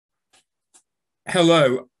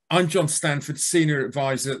Hello, I'm John Stanford, Senior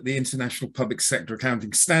Advisor at the International Public Sector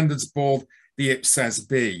Accounting Standards Board, the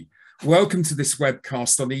IPSASB. Welcome to this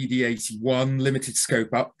webcast on ED81, Limited Scope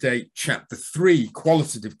Update, Chapter 3,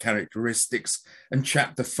 Qualitative Characteristics, and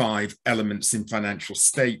Chapter 5, Elements in Financial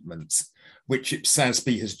Statements, which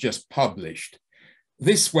IPSASB has just published.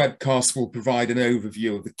 This webcast will provide an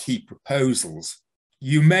overview of the key proposals.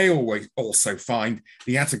 You may also find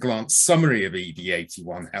the at-a-glance summary of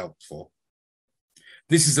ED81 helpful.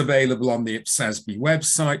 This is available on the IPSASB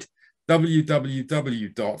website,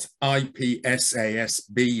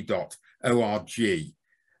 www.ipsasb.org.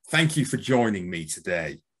 Thank you for joining me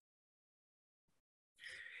today.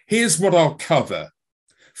 Here's what I'll cover.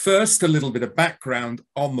 First, a little bit of background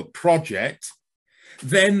on the project,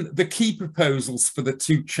 then the key proposals for the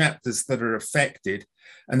two chapters that are affected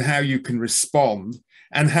and how you can respond,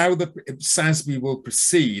 and how the IPSASB will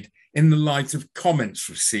proceed in the light of comments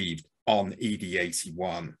received on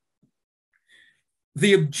ED81.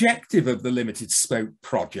 The objective of the Limited Scope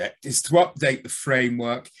project is to update the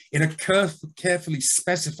framework in a carefully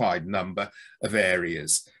specified number of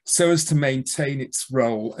areas so as to maintain its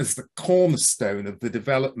role as the cornerstone of the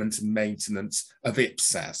development and maintenance of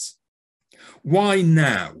IPSAS. Why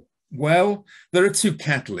now? Well, there are two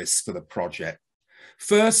catalysts for the project.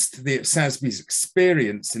 First, the IPSASB's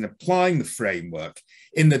experience in applying the framework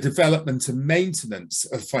in the development and maintenance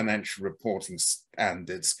of financial reporting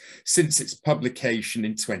standards since its publication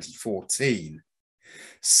in 2014.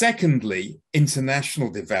 Secondly, international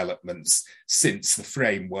developments since the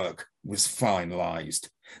framework was finalised,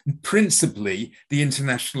 principally the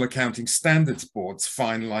International Accounting Standards Board's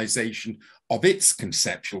finalisation of its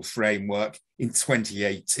conceptual framework in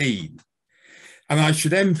 2018. And I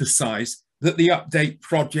should emphasise that the update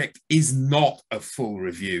project is not a full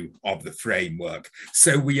review of the framework.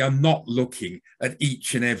 So we are not looking at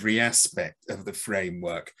each and every aspect of the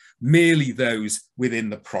framework, merely those within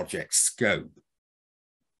the project scope.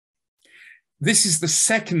 This is the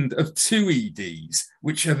second of two EDs,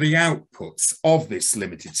 which are the outputs of this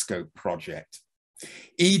limited scope project.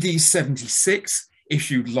 ED 76,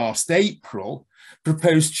 issued last April,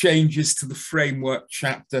 proposed changes to the framework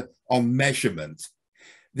chapter on measurement.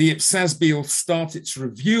 The IPSASB will start its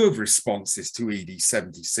review of responses to ED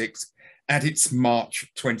 76 at its March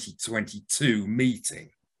 2022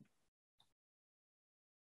 meeting.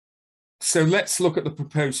 So let's look at the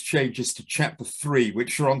proposed changes to Chapter 3,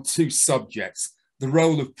 which are on two subjects, the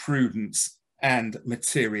role of prudence and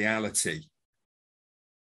materiality.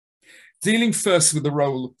 Dealing first with the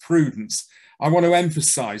role of prudence, I want to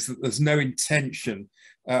emphasize that there's no intention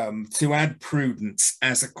to add prudence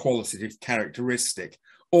as a qualitative characteristic,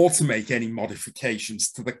 or to make any modifications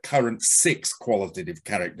to the current 6 qualitative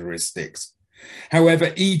characteristics.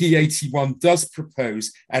 However, ED81 does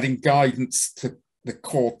propose adding guidance to the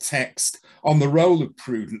core text on the role of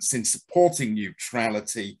prudence in supporting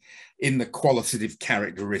neutrality in the qualitative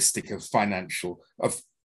characteristic of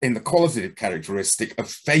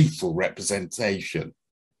faithful representation.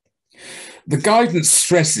 The guidance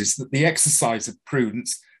stresses that the exercise of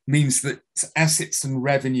prudence means that assets and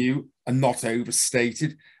revenue are not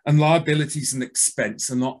overstated and liabilities and expense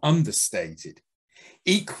are not understated.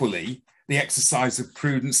 Equally, the exercise of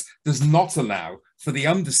prudence does not allow for the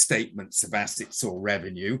understatements of assets or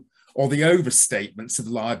revenue or the overstatements of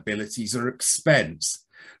liabilities or expense.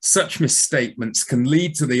 Such misstatements can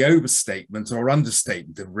lead to the overstatement or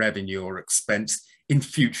understatement of revenue or expense in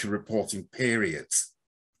future reporting periods.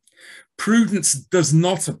 Prudence does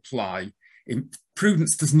not imply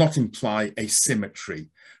asymmetry.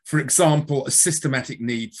 For example, a systematic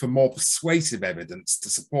need for more persuasive evidence to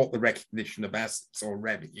support the recognition of assets or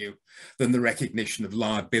revenue than the recognition of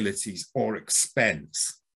liabilities or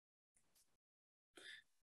expense.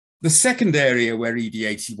 The second area where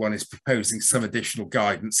ED81 is proposing some additional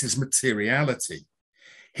guidance is materiality.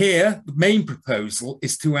 Here, the main proposal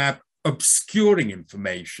is to add obscuring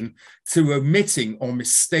information to omitting or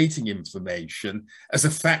misstating information as a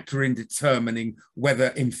factor in determining whether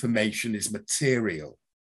information is material.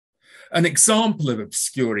 An example of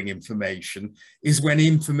obscuring information is when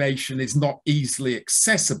information is not easily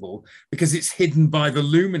accessible because it's hidden by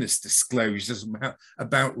voluminous disclosures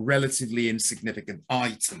about relatively insignificant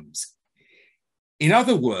items. In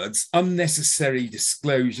other words, unnecessary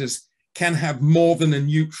disclosures can have more than a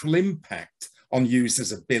neutral impact on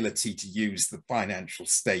users' ability to use the financial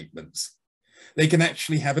statements. They can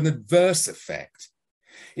actually have an adverse effect.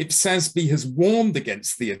 IPSASB has warned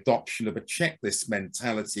against the adoption of a checklist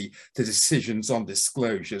mentality to decisions on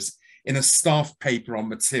disclosures in a staff paper on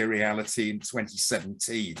materiality in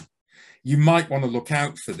 2017. You might want to look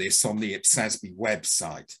out for this on the IPSASB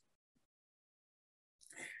website.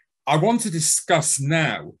 I want to discuss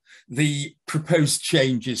now the proposed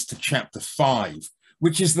changes to Chapter 5,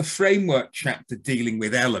 which is the framework chapter dealing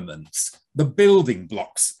with elements, the building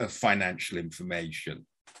blocks of financial information.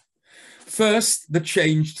 First, the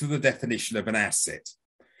change to the definition of an asset.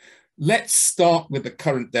 Let's start with the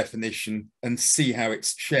current definition and see how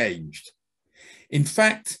it's changed. In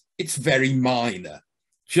fact, it's very minor,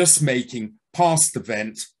 just making past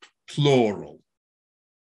event plural.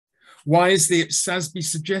 Why is the IPSASB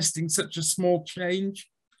suggesting such a small change?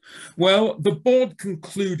 Well, the board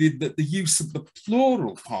concluded that the use of the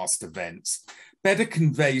plural past events better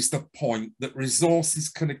conveys the point that resources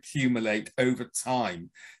can accumulate over time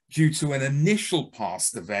due to an initial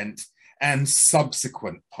past event and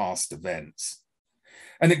subsequent past events.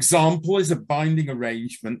 An example is a binding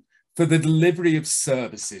arrangement for the delivery of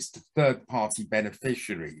services to third-party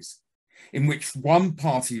beneficiaries, in which one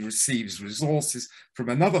party receives resources from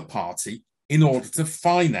another party in order to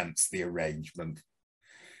finance the arrangement.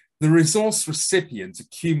 The resource recipient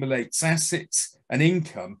accumulates assets and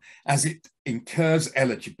income as it incurs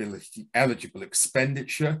eligible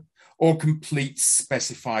expenditure or completes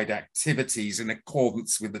specified activities in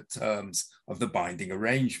accordance with the terms of the binding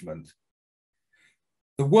arrangement.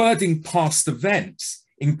 The wording past events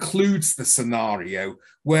includes the scenario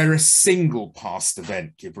where a single past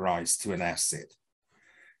event gives rise to an asset.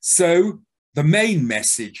 So the main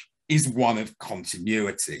message is one of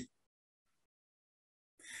continuity.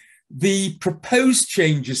 The proposed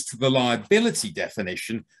changes to the liability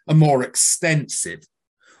definition are more extensive,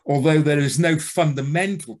 although there is no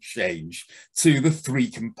fundamental change to the three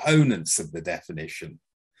components of the definition.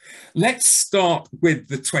 Let's start with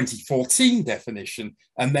the 2014 definition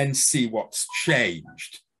and then see what's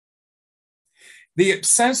changed. The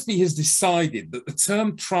IPSASB has decided that the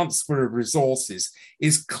term transfer of resources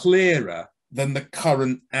is clearer than the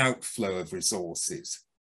current outflow of resources.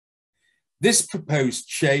 This proposed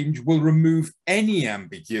change will remove any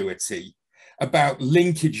ambiguity about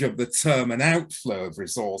linkage of the term and outflow of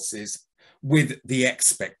resources with the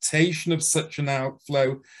expectation of such an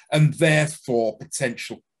outflow and therefore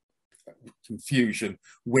potential confusion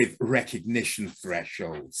with recognition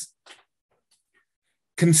thresholds.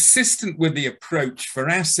 Consistent with the approach for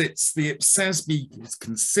assets, the IPSASB has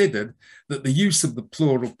considered that the use of the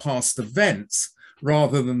plural past events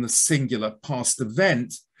rather than the singular past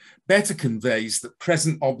event better conveys that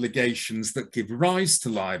present obligations that give rise to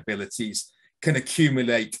liabilities can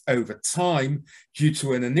accumulate over time due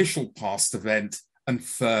to an initial past event and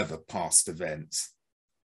further past events.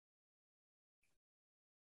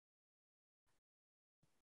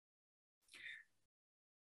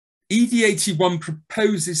 ED81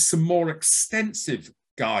 proposes some more extensive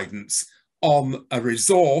guidance on a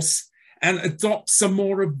resource and adopts a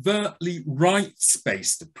more overtly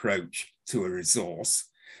rights-based approach to a resource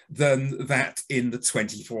than that in the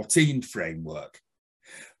 2014 framework.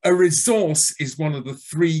 A resource is one of the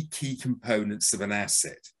three key components of an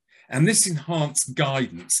asset, and this enhanced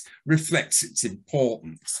guidance reflects its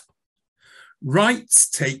importance. Rights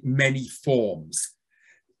take many forms.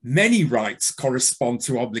 Many rights correspond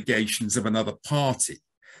to obligations of another party,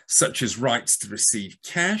 such as rights to receive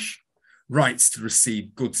cash, rights to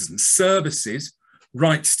receive goods and services,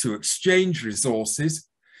 rights to exchange resources,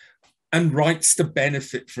 and rights to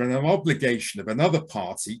benefit from an obligation of another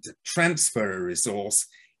party to transfer a resource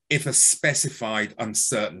if a specified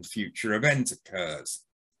uncertain future event occurs.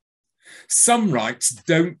 Some rights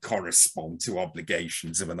don't correspond to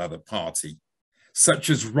obligations of another party, such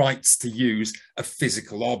as rights to use a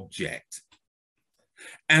physical object.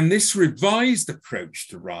 And this revised approach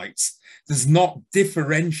to rights does not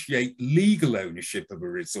differentiate legal ownership of a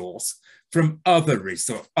resource from other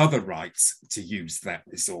rights to use that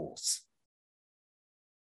resource.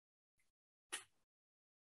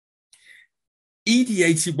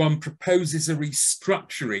 ED81 proposes a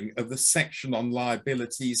restructuring of the section on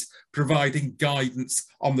liabilities, providing guidance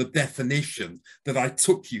on the definition that I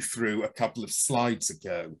took you through a couple of slides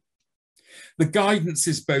ago. The guidance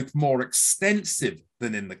is both more extensive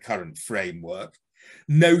than in the current framework,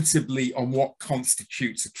 notably on what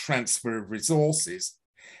constitutes a transfer of resources,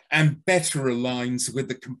 and better aligns with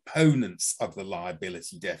the components of the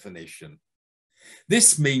liability definition.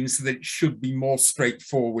 This means that it should be more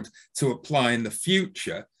straightforward to apply in the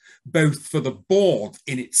future, both for the board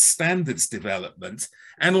in its standards development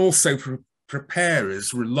and also for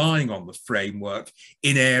preparers relying on the framework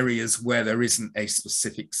in areas where there isn't a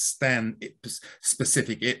specific IPSAS.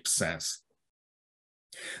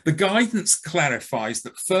 The guidance clarifies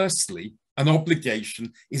that firstly, an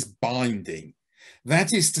obligation is binding.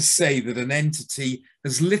 That is to say that an entity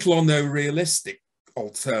has little or no realistic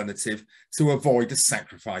alternative to avoid a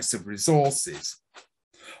sacrifice of resources.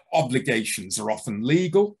 Obligations are often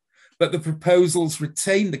legal, but the proposals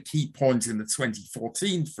retain the key point in the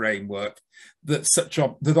 2014 framework that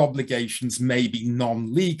that obligations may be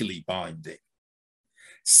non-legally binding.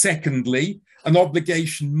 Secondly, an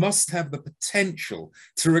obligation must have the potential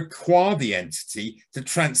to require the entity to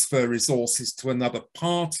transfer resources to another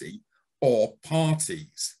party or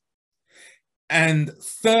parties. And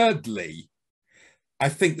thirdly, I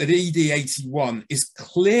think that ED 81 is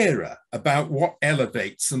clearer about what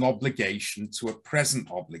elevates an obligation to a present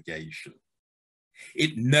obligation.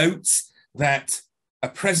 It notes that a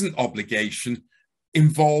present obligation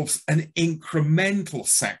involves an incremental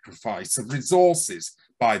sacrifice of resources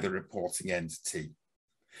by the reporting entity.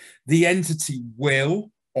 The entity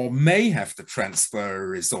will or may have to transfer a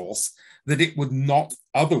resource that it would not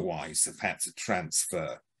otherwise have had to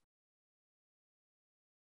transfer.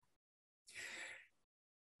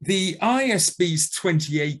 The IASB's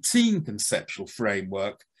 2018 conceptual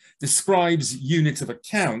framework describes unit of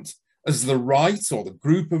account as the right or the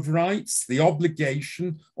group of rights, the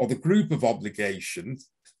obligation or the group of obligations,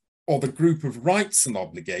 or the group of rights and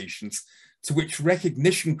obligations to which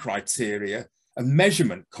recognition criteria and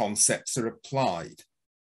measurement concepts are applied.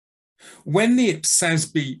 When the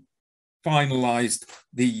IPSASB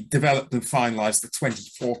developed and finalized the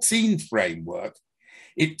 2014 framework,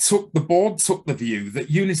 the board took the view that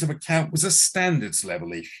unit of account was a standards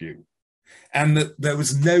level issue and that there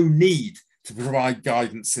was no need to provide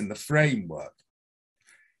guidance in the framework.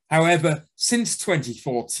 However, since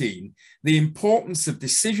 2014, the importance of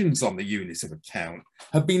decisions on the unit of account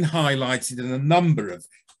have been highlighted in a number of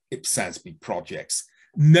IPSASB projects,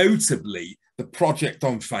 notably the project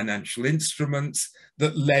on financial instruments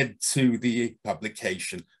that led to the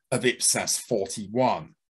publication of IPSAS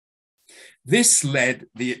 41. This led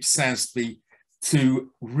the IPSASB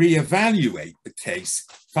to re-evaluate the case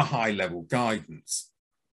for high-level guidance.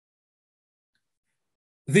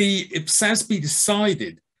 The IPSASB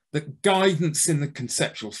decided that guidance in the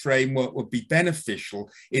conceptual framework would be beneficial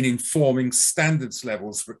in informing standards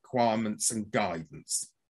levels, requirements, and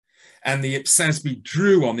guidance. And the IPSASB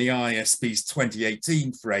drew on the IASB's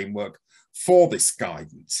 2018 framework for this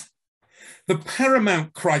guidance. The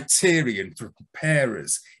paramount criterion for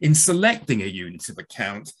preparers in selecting a unit of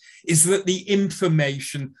account is that the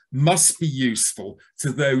information must be useful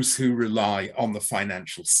to those who rely on the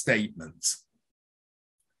financial statements.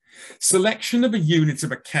 Selection of a unit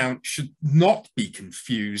of account should not be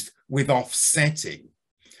confused with offsetting.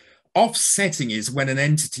 Offsetting is when an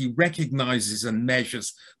entity recognizes and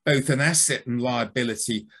measures both an asset and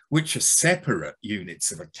liability which are separate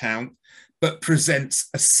units of account, but presents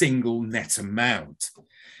a single net amount.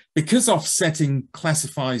 Because offsetting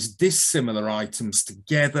classifies dissimilar items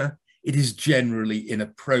together, it is generally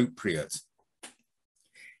inappropriate.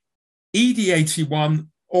 ED 81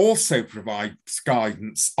 also provides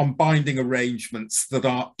guidance on binding arrangements that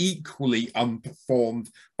are equally unperformed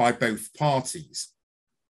by both parties.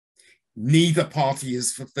 Neither party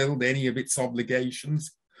has fulfilled any of its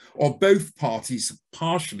obligations, or both parties have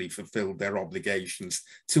partially fulfilled their obligations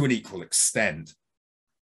to an equal extent.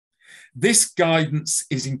 This guidance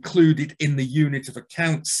is included in the unit of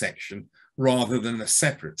account section rather than a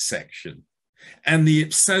separate section, and the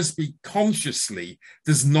IPSASB consciously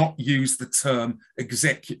does not use the term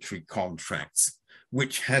executory contracts,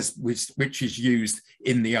 which is used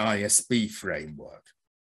in the IASB framework.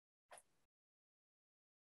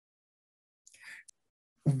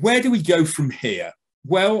 Where do we go from here?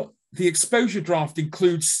 Well, the exposure draft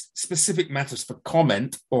includes specific matters for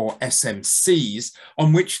comment, or SMCs,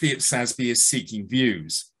 on which the IPSASB is seeking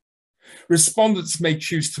views. Respondents may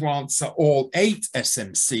choose to answer all 8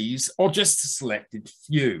 SMCs or just a selected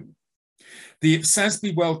few. The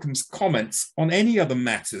IPSASB welcomes comments on any other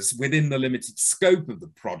matters within the limited scope of the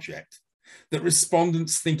project that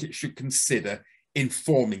respondents think it should consider in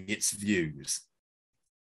forming its views.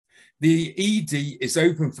 The ED is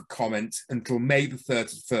open for comment until May the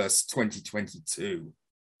 31st, 2022.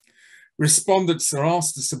 Respondents are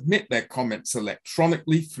asked to submit their comments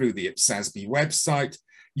electronically through the IPSASB website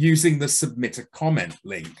using the Submit a Comment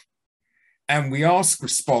link. And we ask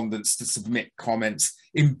respondents to submit comments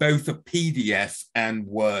in both a PDF and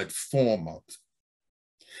Word format.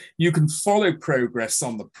 You can follow progress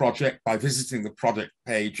on the project by visiting the project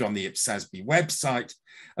page on the IPSASB website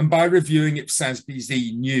and by reviewing IPSASB's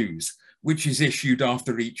e-news, which is issued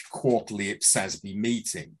after each quarterly IPSASB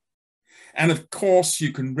meeting. And of course,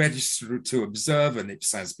 you can register to observe an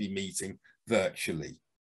IPSASB meeting virtually.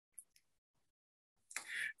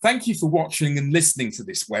 Thank you for watching and listening to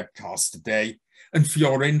this webcast today. and for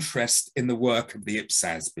your interest in the work of the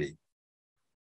IPSASB.